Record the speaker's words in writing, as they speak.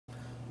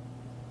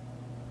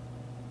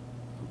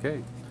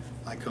Okay.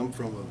 I come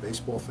from a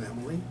baseball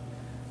family.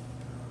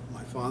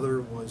 My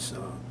father was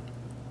a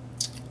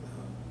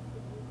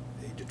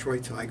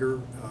Detroit Tiger,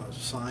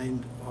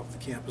 signed off the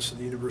campus of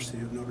the University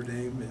of Notre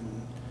Dame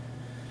in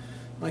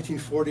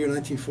 1940 or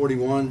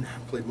 1941.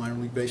 Played minor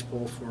league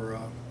baseball for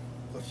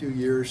a few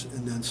years,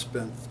 and then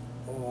spent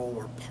all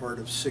or part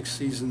of 6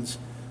 seasons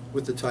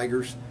with the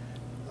Tigers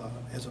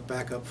as a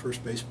backup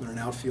first baseman and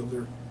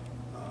outfielder.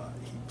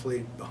 He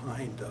played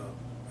behind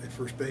at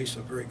first base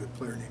a very good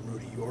player named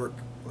Rudy York,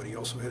 but he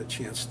also had a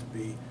chance to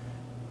be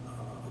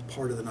a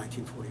part of the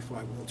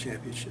 1945 World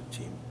Championship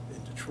team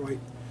in Detroit.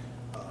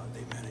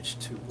 They managed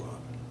to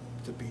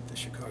beat the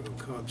Chicago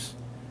Cubs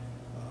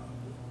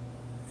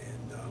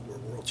and were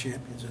world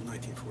champions in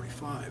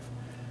 1945.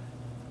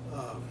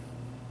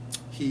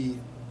 He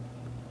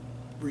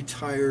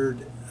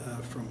retired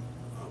from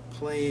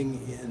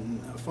playing in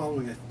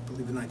following, I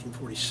believe, the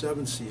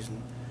 1947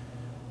 season,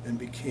 and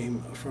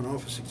became a front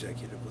office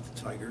executive with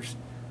the Tigers.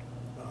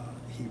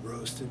 He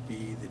rose to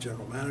be the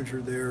general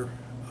manager there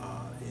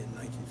in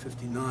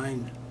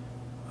 1959.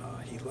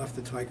 He left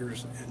the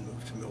Tigers and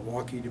moved to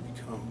Milwaukee to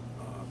become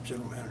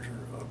general manager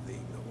of the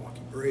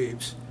Milwaukee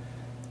Braves.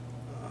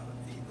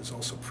 He was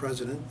also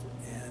president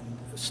and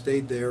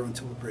stayed there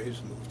until the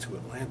Braves moved to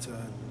Atlanta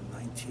in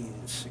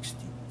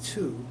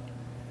 1962.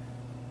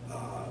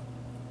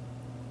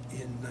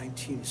 In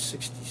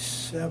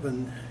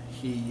 1967,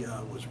 he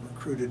was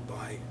recruited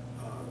by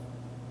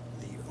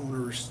the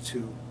owners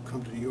to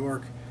come to New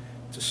York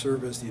to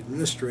serve as the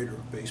administrator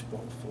of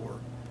baseball for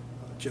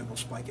General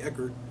Spike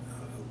Eckert,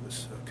 who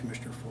was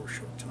commissioner for a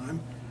short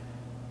time.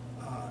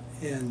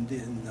 And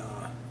in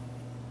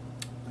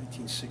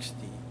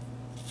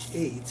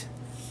 1968,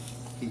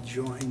 he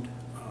joined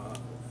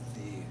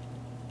the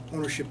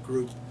ownership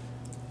group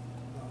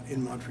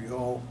in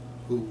Montreal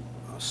who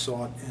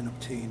sought and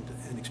obtained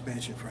an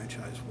expansion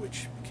franchise,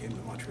 which became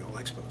the Montreal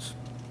Expos.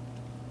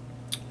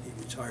 He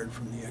retired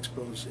from the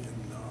Expos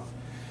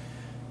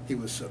he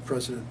was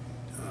president,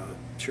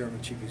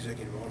 chairman, chief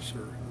executive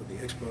officer of the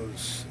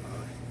Expos.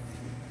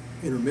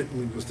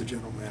 Intermittently was the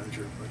general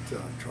manager, but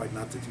tried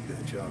not to do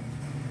that job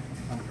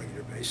on a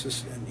regular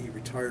basis. And he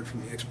retired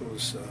from the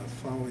Expos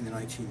following the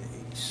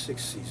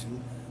 1986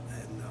 season,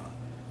 and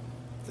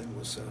then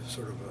was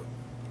sort of a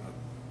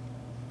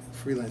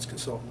freelance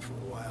consultant for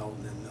a while,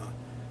 and then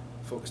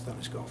focused on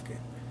his golf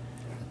game.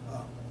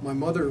 My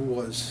mother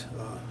was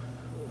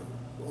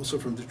also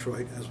from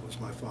Detroit, as was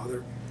my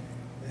father,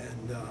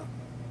 and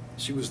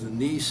she was the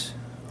niece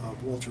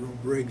of Walter O.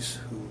 Briggs,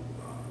 who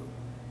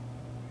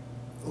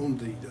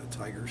owned the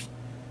Tigers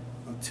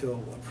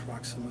until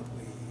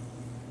approximately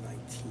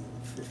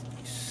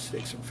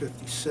 1956 or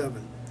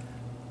 57,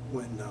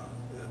 when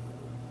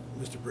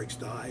Mr. Briggs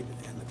died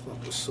and the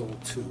club was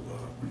sold to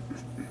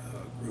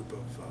a group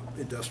of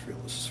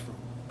industrialists from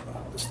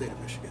the state of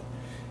Michigan,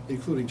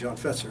 including John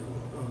Fetzer,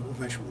 who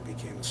eventually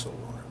became the sole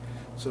owner.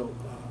 So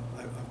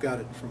I've got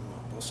it from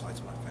both sides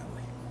of my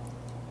family.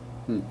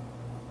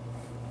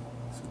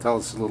 So tell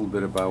us a little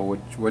bit about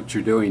what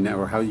you're doing now,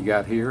 or how you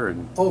got here.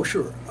 And oh,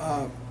 sure.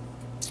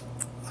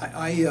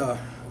 I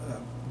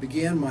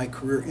began my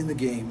career in the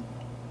game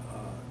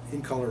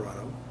in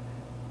Colorado.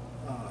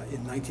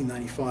 In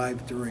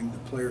 1995, during the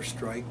players'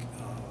 strike,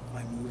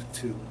 I moved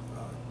to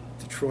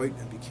Detroit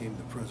and became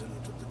the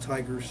president of the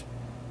Tigers.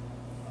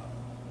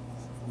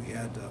 We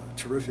had a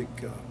terrific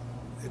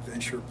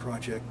adventure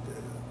project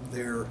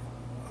there,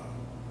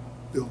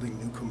 building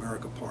new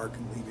Comerica Park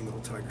and leaving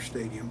Old Tiger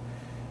Stadium.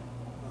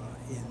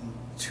 In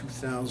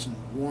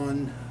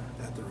 2001,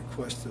 at the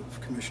request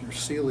of Commissioner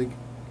Seelig,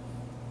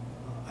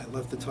 I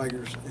left the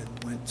Tigers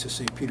and went to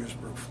St.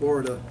 Petersburg,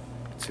 Florida,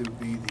 to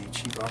be the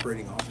chief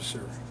operating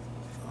officer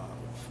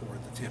for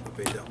the Tampa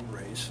Bay Devil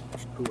Rays,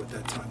 who at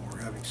that time were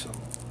having some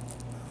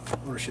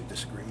ownership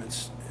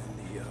disagreements.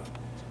 And the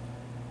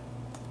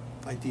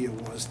idea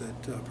was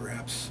that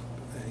perhaps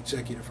an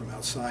executive from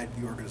outside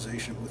the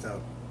organization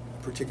without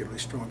particularly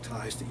strong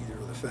ties to either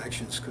of the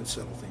factions could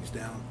settle things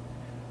down.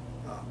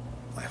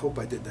 I hope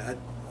I did that.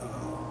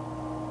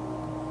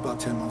 About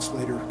 10 months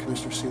later,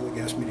 Commissioner Seelig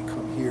asked me to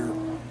come here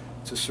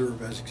to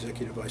serve as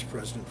Executive Vice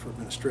President for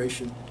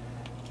Administration,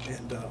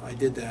 and I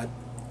did that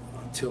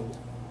until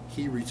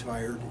he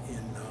retired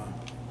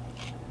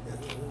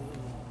at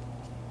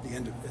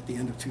the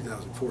end of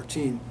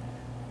 2014.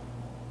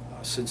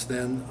 Since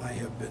then, I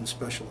have been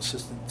Special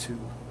Assistant to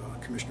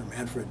Commissioner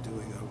Manfred,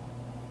 doing a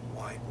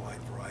wide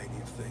variety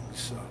of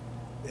things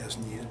as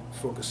needed,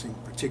 focusing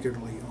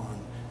particularly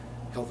on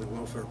health and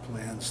welfare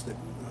plans that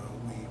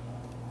we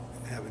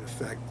have in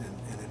effect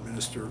and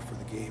administer for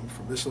the game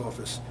from this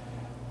office.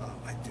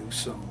 I do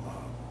some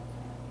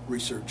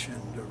research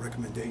and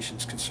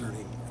recommendations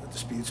concerning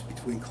disputes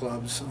between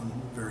clubs on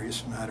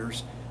various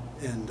matters,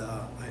 and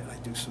I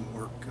do some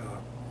work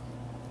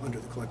under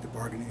the collective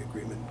bargaining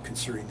agreement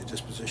concerning the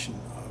disposition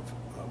of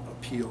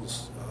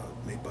appeals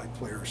made by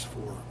players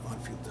for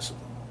on-field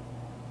discipline.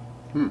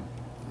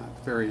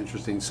 Very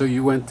interesting. So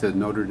you went to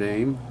Notre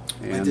Dame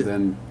and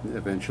then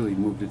eventually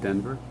moved to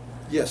Denver?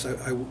 Yes,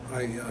 I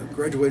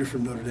graduated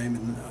from Notre Dame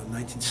in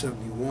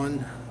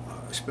 1971.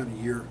 I spent a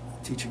year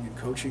teaching and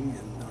coaching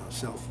in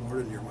South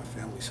Florida near my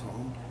family's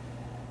home.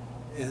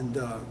 And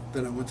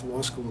then I went to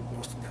law school at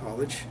Boston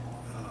College.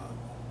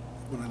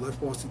 When I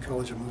left Boston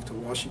College, I moved to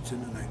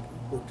Washington, and I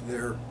worked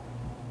there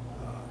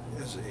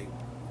as a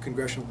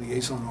congressional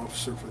liaison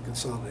officer for the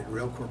Consolidated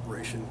Rail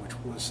Corporation, which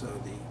was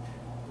the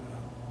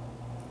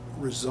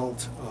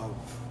result of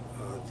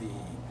the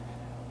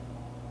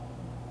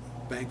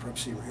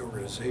bankruptcy and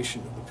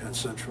reorganization of the Penn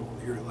Central,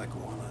 the Erie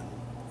Lackawanna,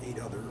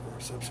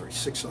 and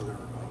 6 other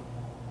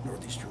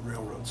northeastern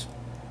railroads.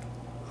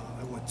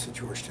 I went to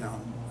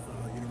Georgetown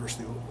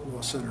University Law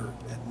Center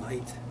at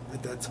night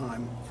at that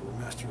time for a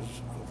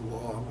Master's of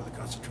Law with a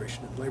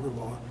concentration in labor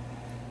law.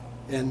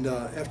 And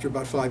after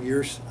about 5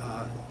 years,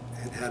 I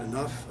had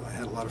enough. I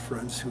had a lot of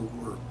friends who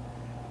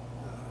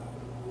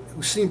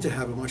seemed to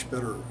have a much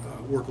better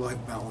work-life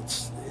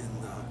balance in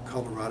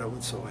Colorado,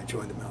 and so I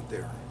joined them out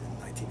there in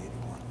 1981.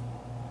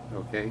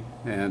 Okay,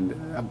 and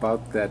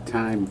about that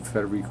time,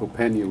 Federico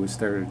Pena was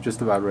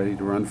just about ready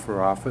to run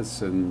for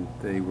office, and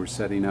they were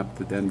setting up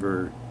the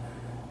Denver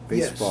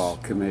Baseball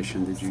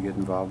Commission. Did you get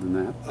involved in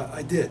that?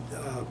 I did.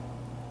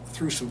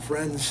 Through some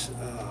friends,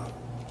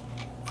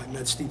 I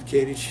met Steve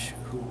Kadich,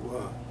 who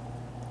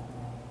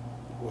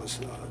was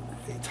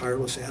a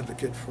tireless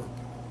advocate for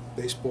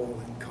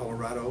baseball in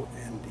Colorado,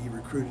 and he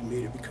recruited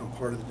me to become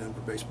part of the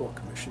Denver Baseball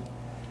Commission.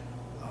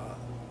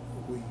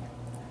 We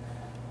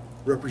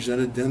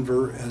represented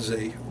Denver as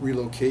a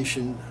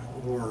relocation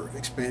or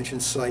expansion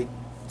site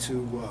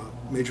to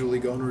Major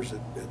League owners at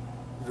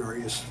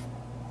various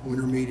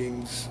winter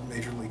meetings,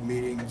 Major League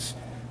meetings.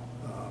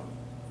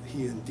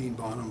 He and Dean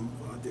Bonham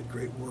did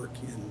great work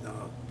in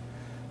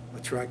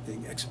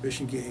attracting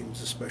exhibition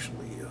games,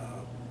 especially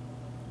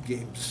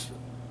games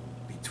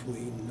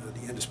between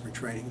the end of spring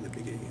training and the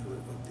beginning of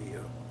the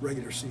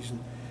regular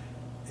season,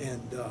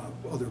 and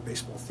other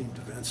baseball-themed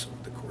events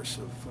over the course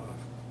of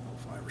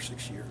 5 or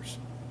 6 years.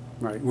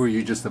 Right. Were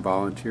you just a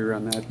volunteer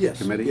on that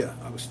committee? Yes.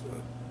 Yeah, I was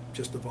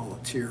just a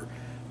volunteer.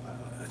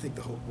 I think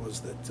the hope was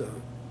that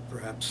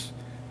perhaps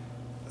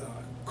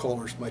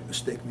callers might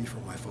mistake me for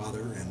my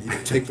father and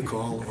either take the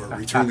call or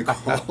return the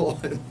call.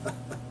 And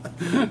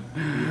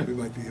we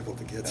might be able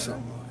to get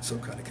some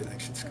kind of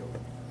connections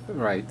going.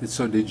 Right.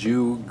 So did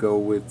you go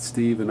with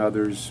Steve and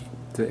others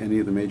to any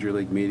of the major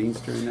league meetings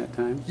during that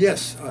time?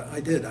 Yes, I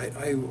did.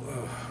 I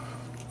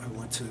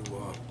went to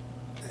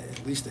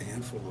at least a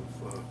handful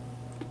of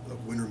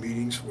winter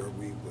meetings where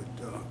we would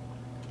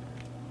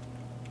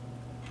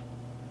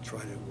try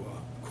to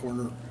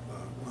corner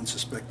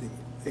unsuspecting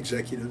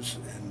executives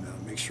and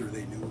make sure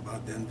they knew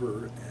about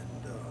Denver,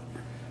 and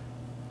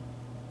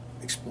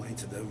explain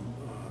to them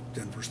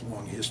Denver's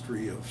long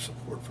history of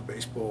support for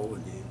baseball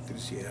and the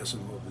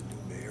enthusiasm of the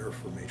new mayor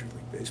for Major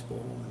League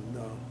Baseball, and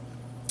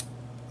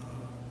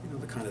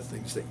the kind of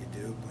things that you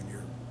do when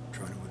you're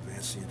trying to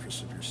advance the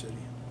interests of your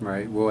city.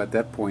 Right. Well, at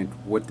that point,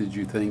 what did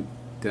you think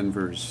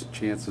Denver's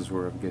chances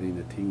were of getting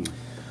a team?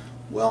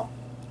 Well,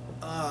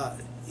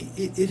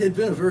 it had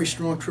been a very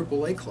strong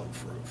AAA club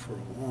for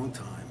a long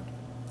time.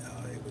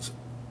 It was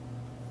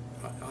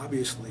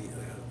obviously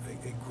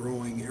a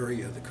growing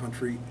area of the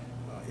country.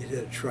 It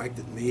had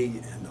attracted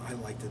me, and I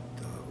liked it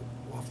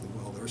awfully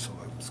well there, so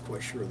I was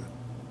quite sure that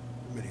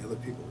many other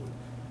people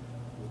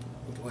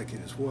would like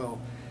it as well.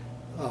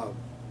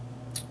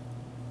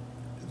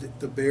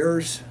 The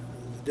Bears,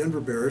 the Denver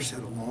Bears,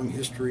 had a long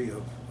history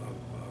of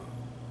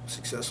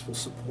successful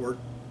support.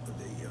 The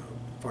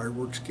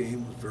fireworks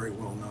game was very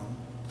well known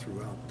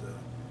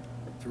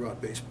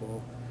throughout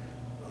baseball.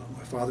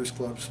 My father's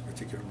clubs,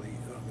 particularly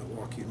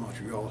Milwaukee and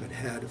Montreal,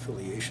 had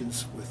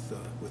affiliations with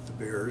the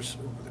Bears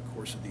over the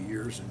course of the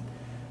years, and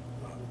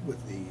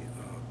with the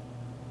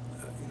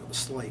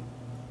slight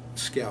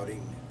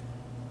scouting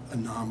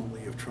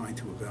anomaly of trying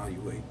to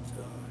evaluate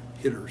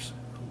hitters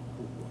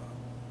who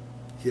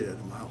hit at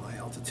a mile-high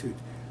altitude.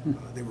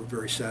 They were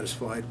very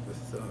satisfied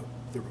with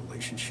the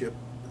relationship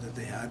that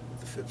they had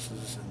with the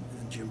Phippses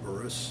and Jim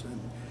Burris, and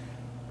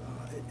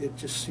it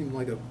just seemed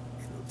like a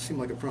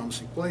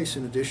promising place.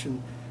 In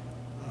addition,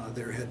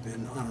 there had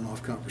been on and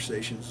off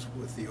conversations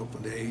with the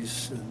Oakland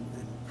A's and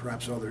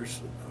perhaps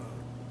others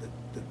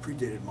that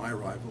predated my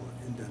arrival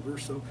in Denver,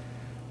 so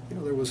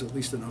there was at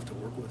least enough to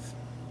work with.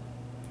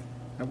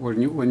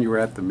 When you were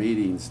at the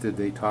meetings, did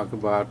they talk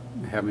about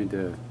having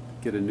to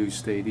get a new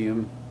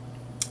stadium?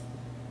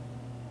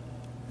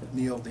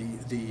 Neil,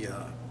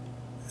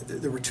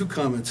 there were two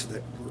comments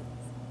that were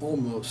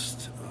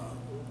almost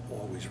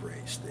always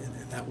raised,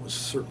 and that was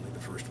certainly the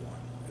first one.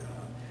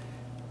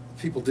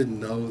 People didn't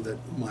know that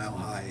Mile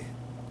High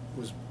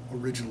was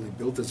originally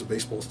built as a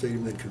baseball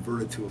stadium, then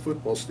converted to a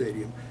football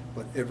stadium,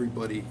 but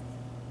everybody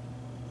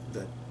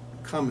that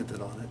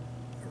commented on it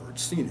or had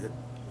seen it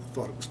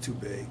thought it was too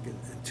big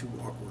and too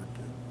awkward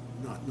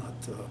and not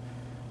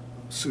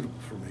suitable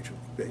for Major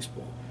League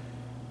Baseball.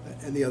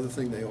 And the other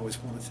thing they always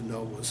wanted to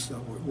know was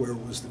where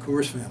was the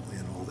Coors family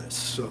in all this?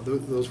 So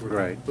those were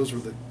right. Those were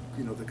the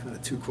kind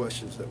of two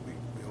questions that we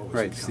always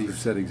right. encountered. Steve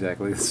said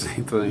exactly the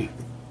same thing.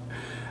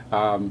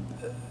 Um,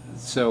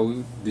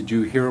 so, did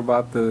you hear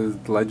about the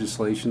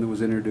legislation that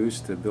was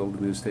introduced to build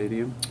a new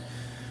stadium?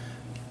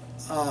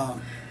 Uh,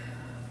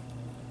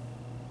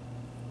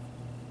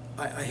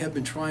 I have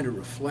been trying to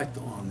reflect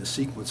on the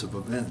sequence of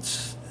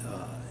events,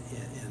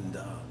 and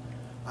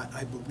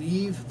I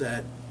believe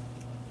that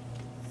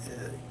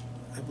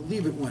I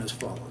believe it went as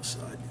follows.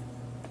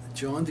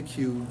 John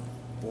DeCue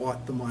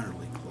bought the minor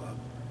league club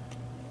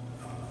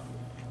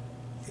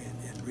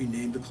and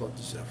renamed the club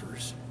the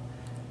Zephyrs.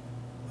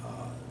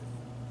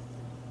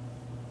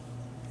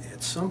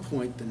 At some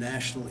point,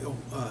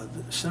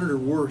 Senator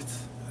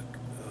Worth,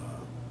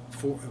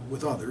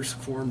 with others,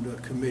 formed a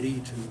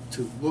committee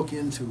to look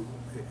into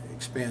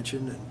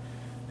expansion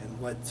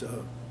and let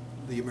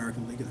the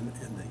American League and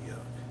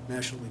the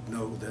National League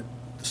know that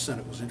the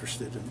Senate was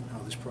interested in how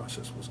this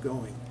process was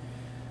going.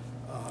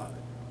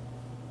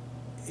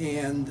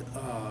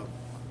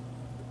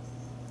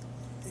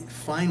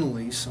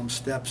 Finally, some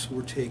steps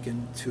were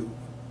taken to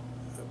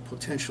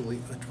potentially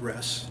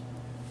address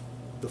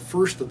the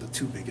first of the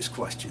two biggest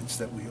questions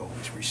that we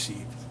always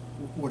receive.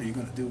 What are you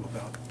going to do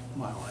about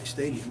Mile High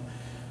Stadium?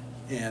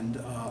 And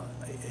a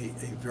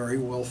very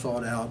well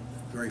thought out,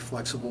 very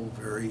flexible,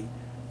 very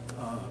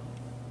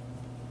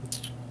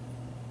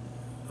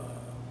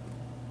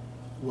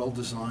well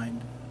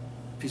designed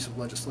piece of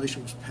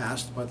legislation was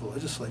passed by the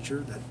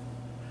legislature that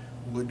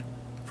would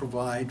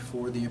provide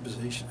for the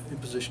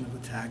imposition of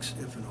a tax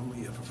if and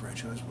only if a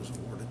franchise was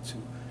awarded to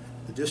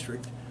the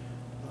district.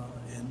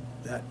 And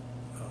that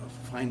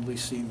finally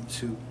seemed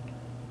to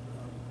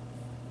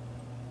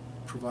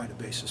provide a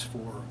basis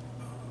for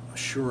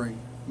assuring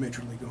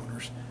major league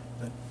owners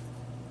that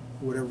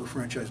whatever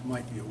franchise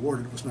might be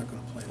awarded was not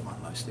going to play in Mile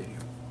High Stadium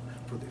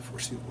for the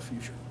foreseeable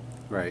future.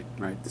 Right,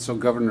 right. So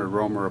Governor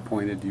Romer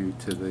appointed you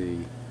to the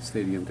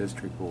Stadium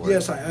District Board.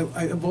 Yes,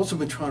 I've also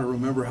been trying to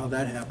remember how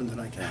that happened,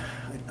 and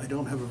I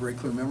don't have a very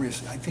clear memory.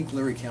 I think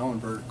Larry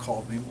Kallenberg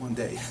called me one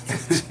day,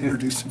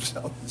 introduced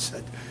himself, and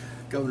said,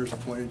 "Governor's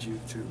appointed you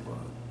to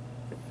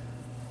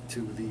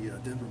the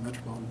Denver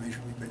Metropolitan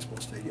Major League Baseball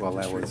Stadium." Well,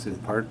 that was in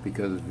part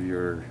because of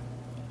your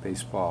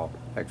baseball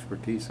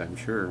expertise, I'm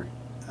sure.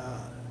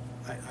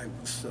 I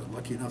was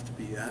lucky enough to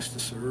be asked to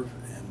serve,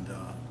 and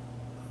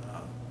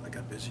I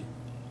got busy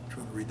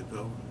trying to read the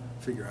bill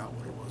and figure out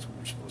what it was we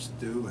were supposed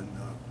to do, and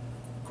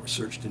of course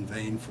searched in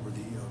vain for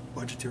the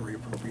budgetary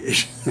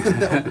appropriation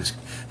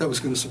that was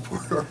going to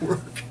support our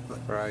work.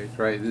 Right,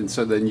 right. And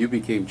so then you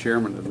became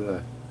chairman of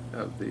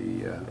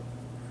the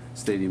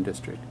Stadium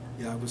District.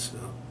 Yeah, I was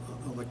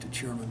elected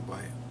chairman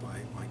by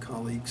my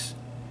colleagues.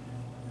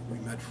 We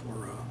met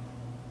for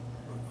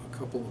a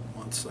couple of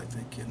months, I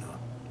think, in a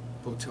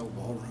hotel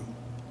ballroom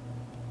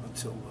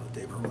until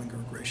Dave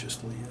Erlinger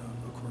graciously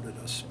accorded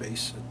us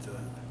space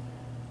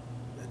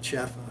at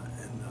Chaffa,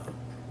 and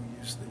we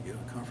used the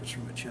conference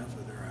room at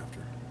Chaffa thereafter.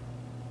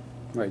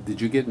 Right.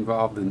 Did you get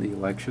involved in the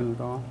election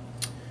at all?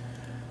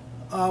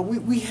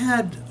 We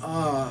had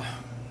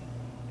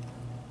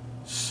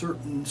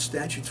certain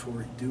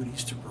statutory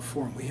duties to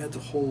perform. We had to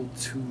hold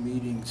 2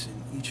 meetings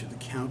in each of the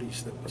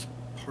counties that was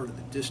part of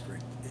the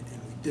district, and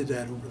we did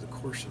that over the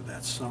course of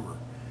that summer.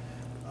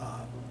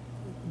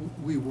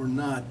 We were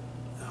not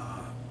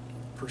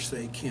per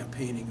se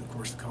campaigning. Of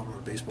course, the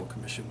Colorado Baseball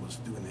Commission was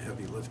doing the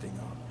heavy lifting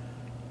on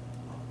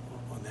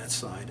that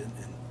side, and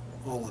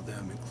all of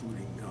them,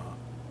 including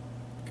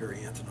Gary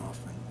Antonoff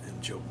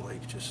and Joe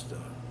Blake, just did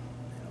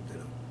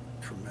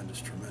a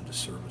tremendous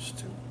service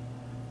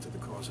to the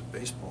cause of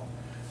baseball.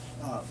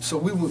 So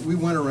we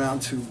went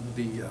around to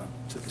the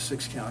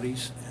 6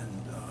 counties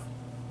and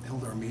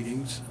held our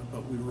meetings,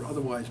 but we were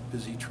otherwise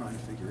busy trying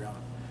to figure out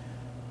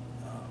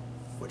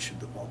what should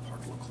the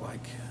ballpark look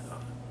like,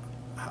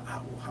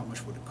 how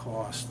much would it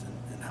cost,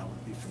 and how would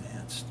it be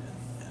financed,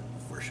 and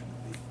where should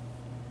it be.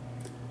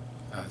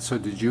 So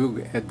did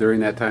you,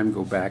 during that time,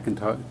 go back and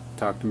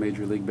talk to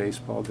Major League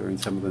Baseball during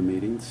some of the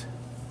meetings?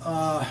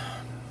 I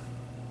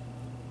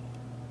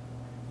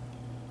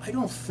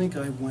don't think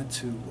I went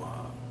to.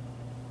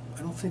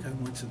 I don't think I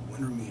went to the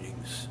winter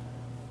meetings.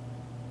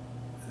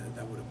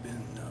 That would have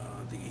been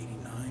the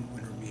 '89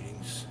 winter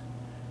meetings.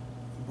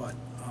 But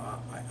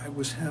I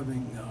was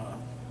having a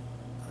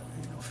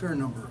fair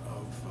number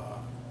of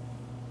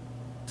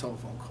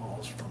telephone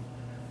calls from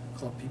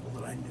club people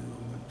that I knew,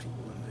 and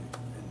people in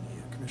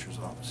the commissioner's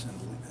office and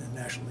the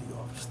National League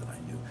office that I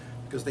knew,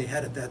 because they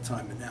had at that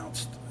time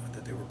announced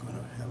that they were going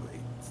to have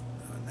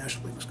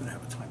National League was going to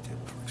have a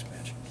timetable for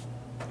expansion.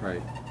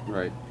 Right,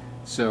 right.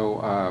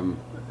 So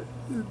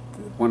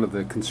one of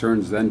the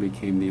concerns then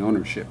became the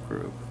ownership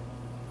group,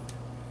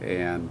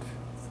 and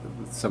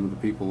some of the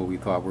people that we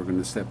thought were going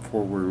to step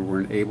forward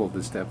weren't able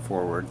to step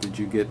forward. Did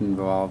you get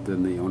involved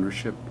in the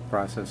ownership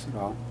process at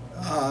all?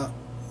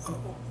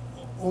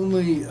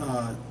 Only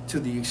to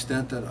the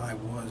extent that I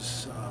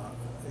was a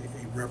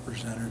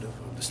representative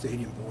of the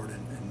stadium board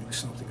and knew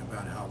something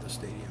about how the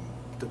stadium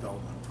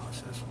development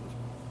process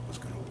was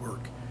going to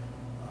work.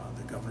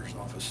 The governor's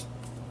office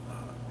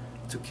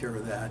took care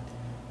of that,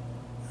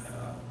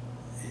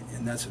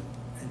 and that's an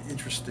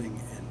interesting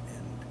and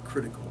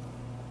critical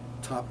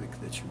topic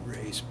that you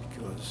raised,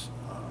 because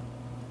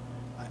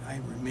I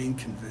remain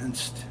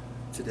convinced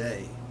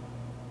today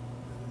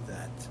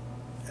that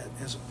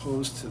as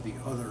opposed to the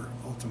other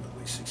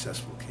ultimately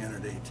successful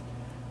candidate,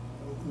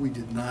 we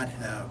did not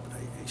have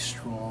a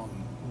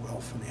strong,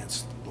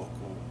 well-financed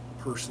local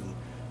person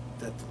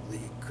that the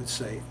league could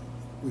say,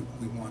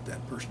 we want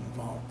that person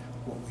involved.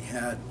 What we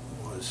had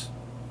was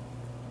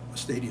a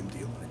stadium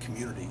deal in a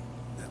community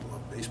that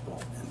loved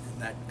baseball, and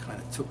that kind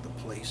of took the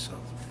place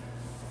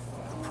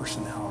of the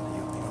personality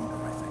of the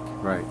owner, I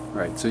think. Right,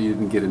 right. So you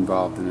didn't get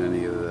involved in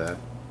any of the,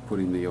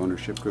 putting the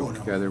ownership group Oh, no,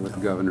 together with no.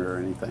 the governor or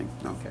anything?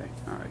 Okay,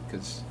 all right,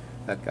 because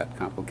that got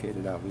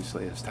complicated,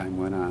 obviously, as time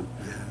went on.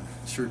 Yeah,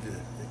 it sure did.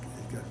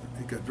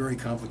 It got very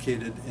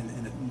complicated,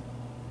 and it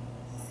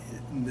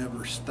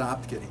never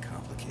stopped getting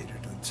complicated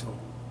until,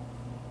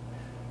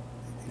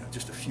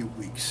 just a few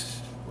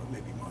weeks, or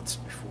maybe months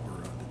before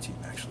the team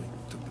actually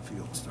took the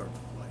field and started to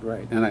play.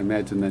 Right, and I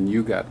imagine then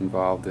you got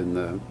involved in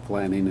the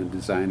planning and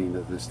designing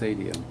of the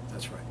stadium.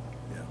 That's right,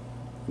 yeah.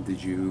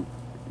 Did you,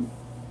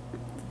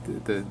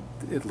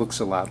 it looks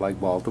a lot like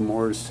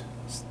Baltimore's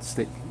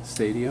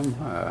stadium,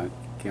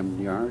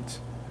 Camden Yards?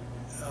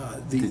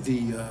 The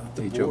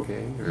HOK,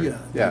 board, or- yeah,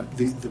 yeah.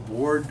 the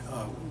board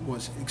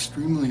was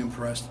extremely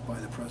impressed by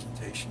the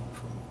presentation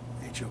from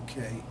HOK,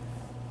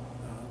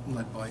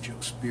 led by Joe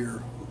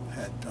Spear, who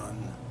had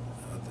done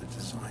the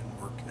design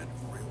work at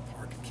Oriole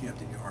Park at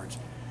Camden Yards.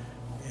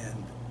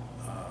 And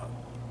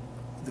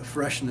the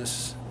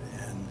freshness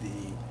and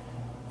the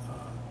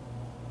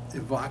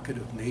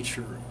evocative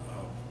nature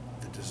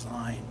of the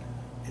design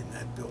in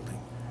that building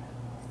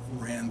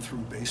ran through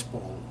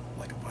baseball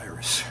like a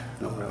virus.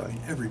 Oh, really? I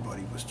mean,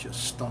 everybody was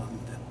just stunned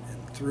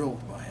and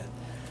thrilled by it.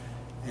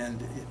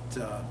 And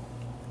it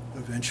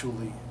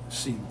eventually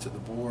seemed to the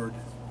board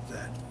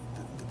that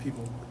the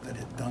people that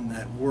had done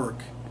that work,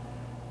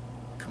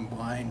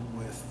 combined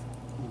with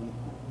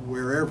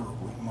wherever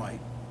we might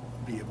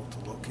be able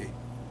to locate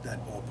that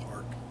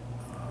ballpark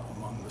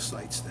among the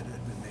sites that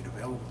had been made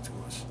available to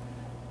us,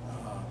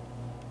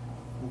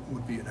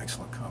 would be an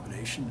excellent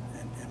combination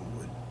and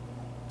would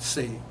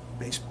save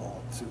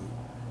baseball to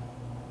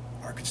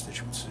our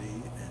constituency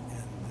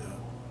and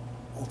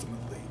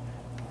ultimately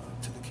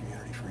to the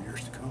community for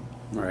years to come.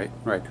 Right,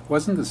 right.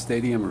 Wasn't the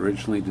stadium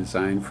originally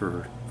designed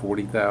for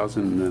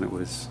 40,000 and then it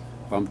was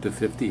bumped to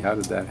 50? How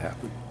did that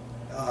happen?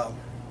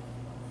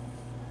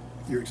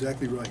 You're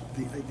exactly right.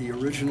 The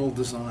original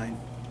design,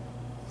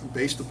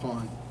 based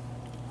upon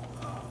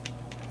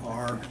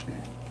our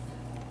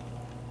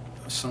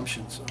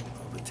assumptions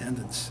of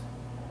attendance,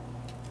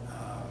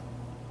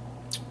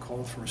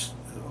 called for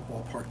a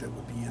ballpark that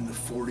would be in the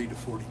 40 to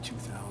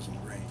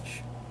 42,000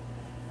 range.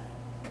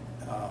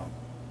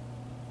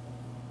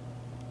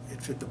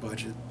 It fit the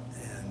budget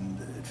and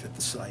it fit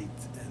the site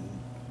and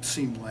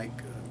seemed like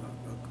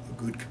a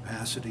good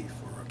capacity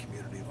for a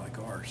community like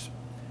ours.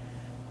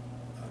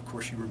 Of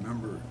course, you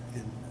remember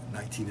in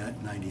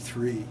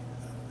 1993,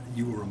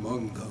 you were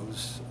among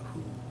those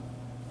who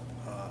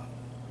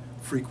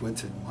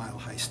frequented Mile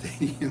High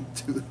Stadium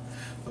to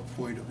a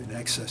point of in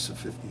excess of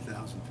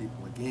 50,000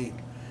 people a game.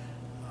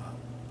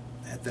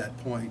 At that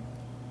point,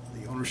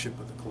 the ownership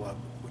of the club,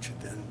 which had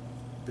then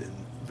been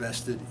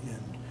vested in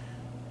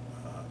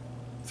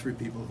three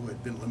people who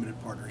had been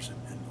limited partners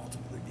and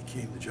ultimately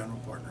became the general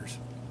partners,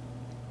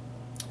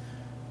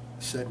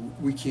 said,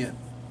 we can't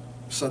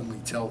suddenly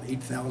tell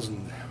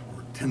 8,000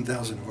 or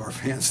 10,000 of our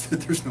fans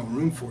that there's no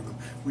room for them.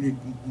 We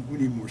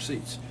need more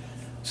seats.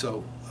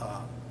 So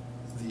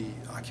the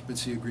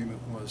occupancy agreement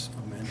was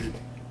amended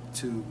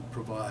to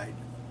provide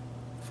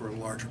for a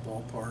larger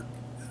ballpark.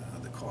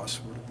 The costs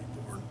were to be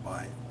borne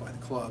by the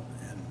club,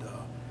 and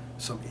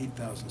some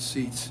 8,000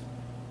 seats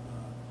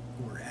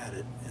were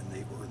added, and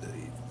they were the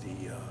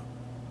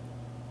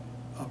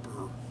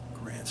upper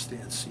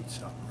grandstand seats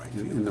out in right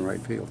field. In the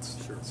right field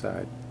Sure.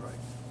 side.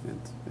 Right.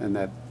 And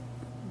that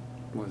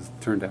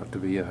turned out to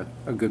be a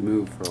good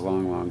move for a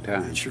long, long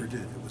time. It sure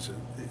did.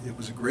 It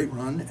was a great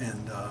run,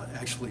 and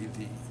actually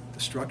the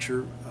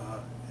structure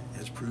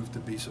has proved to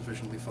be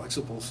sufficiently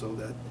flexible so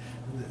that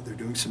they're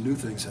doing some new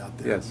things out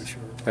there. Yes. Which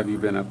are, Have you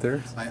been up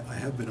there? I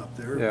have been up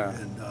there. Yeah.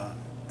 And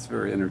It's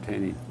very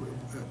entertaining.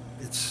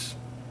 it's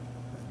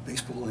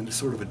baseball in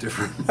sort of a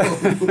different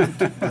mode.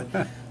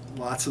 But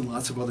lots and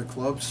lots of other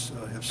clubs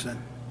have sent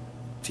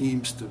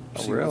teams to see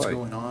what's really?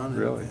 going on.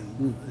 Really?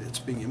 And it's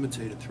being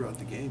imitated throughout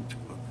the game to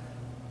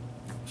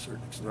a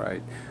certain extent.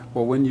 Right.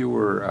 Well, when you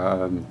were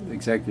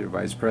executive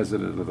vice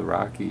president of the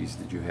Rockies,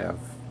 did you have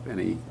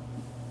any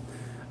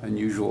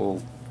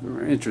unusual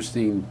or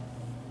interesting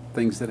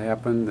things that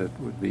happened that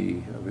would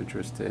be of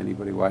interest to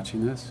anybody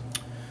watching this?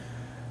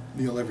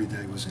 Neil, every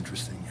day was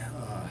interesting.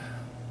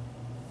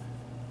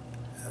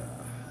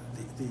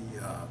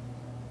 The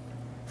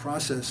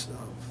process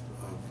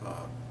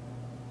of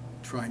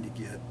trying to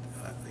get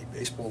a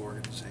baseball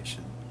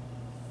organization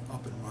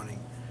up and running,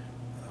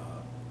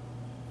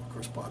 of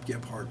course, Bob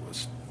Gebhardt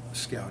was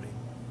scouting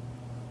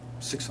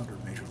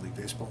 600 Major League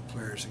Baseball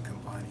players and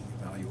combining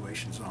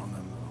evaluations on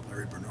them.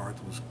 Larry Bernard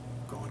was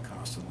going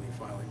constantly,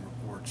 filing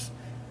reports.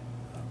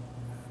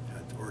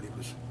 Authority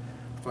was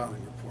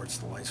filing reports.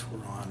 The lights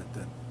were on at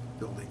that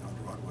building on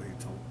Broadway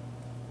until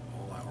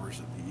all hours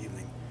of the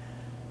evening.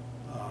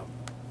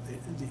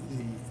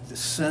 The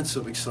sense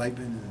of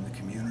excitement in the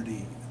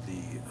community,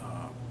 the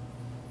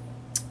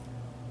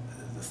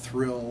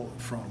thrill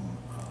from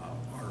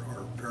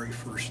our very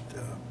first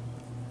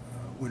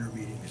winter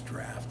meetings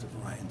draft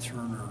of Ryan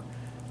Turner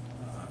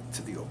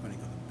to the opening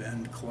of the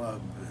Bend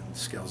Club and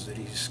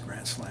Scalzitti's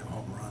Grand Slam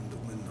home run to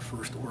win the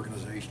first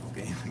organizational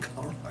game in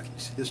Colorado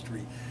Rockies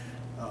history,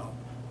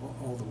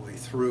 all the way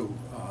through.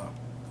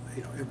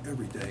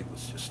 Every day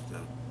was just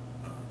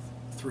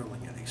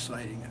thrilling and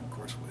exciting. And of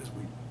course, as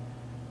we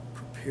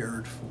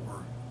prepared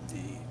for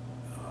the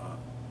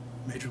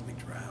Major League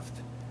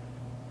draft,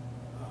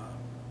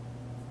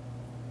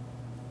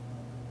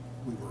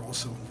 we were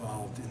also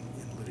involved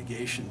in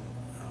litigation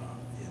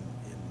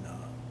in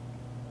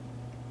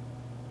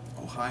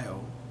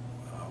Ohio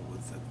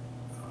with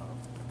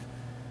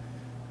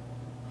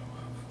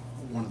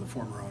one of the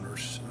former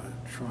owners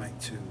trying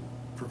to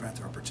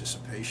prevent our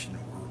participation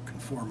or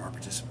conform our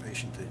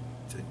participation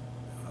to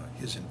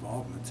his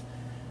involvement.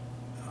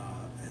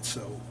 And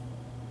so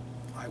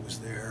I was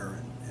there,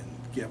 and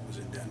Geb was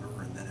in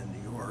Denver and then in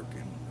New York,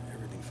 and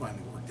everything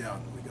finally worked out,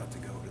 and we got to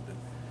go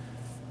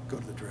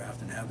to the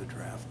draft and have the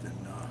draft. And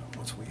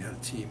once we had a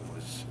team, it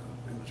was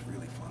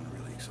really fun,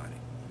 really exciting.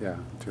 Yeah,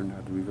 it turned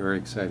out to be very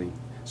exciting.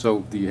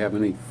 So, do you have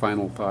any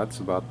final thoughts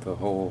about the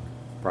whole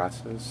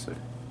process?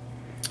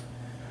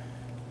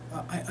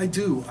 I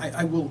do.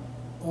 I will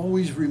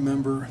always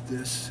remember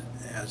this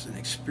as an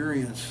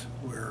experience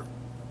where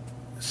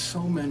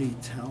so many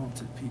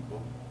talented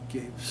people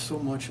gave so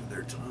much of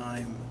their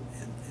time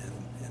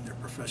and their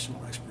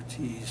professional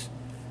expertise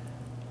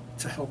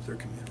to help their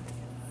community.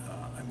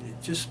 I mean,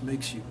 it just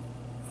makes you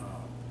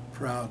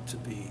proud to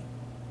be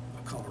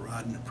a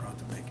Coloradan, and proud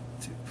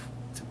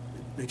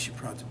it makes you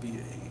proud to be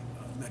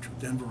a Metro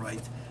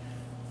Denverite.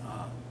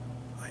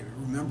 I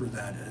remember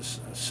that as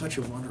such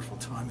a wonderful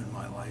time in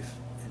my life,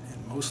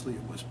 and mostly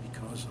it was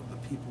because of the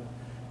people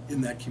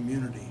in that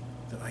community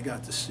that I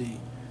got to see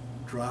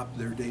drop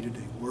their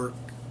day-to-day work,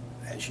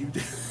 as you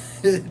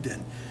did,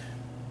 and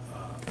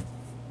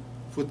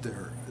put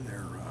their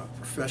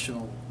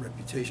professional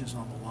reputations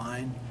on the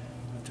line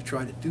to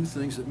try to do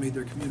things that made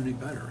their community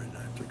better. And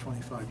after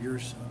 25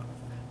 years,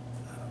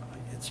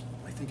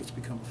 I think it's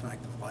become a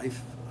fact of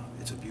life.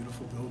 It's a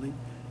beautiful building.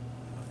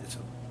 It's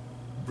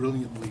a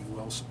brilliantly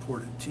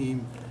well-supported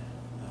team.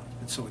 It's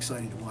been so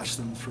exciting to watch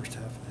them the first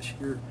half of this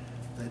year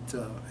that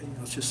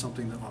it's just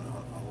something that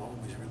I'll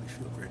always really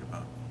feel great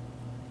about.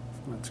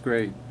 That's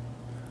great.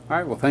 All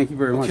right, well, thank you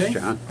very much,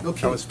 John.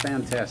 Okay. That was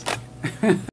fantastic.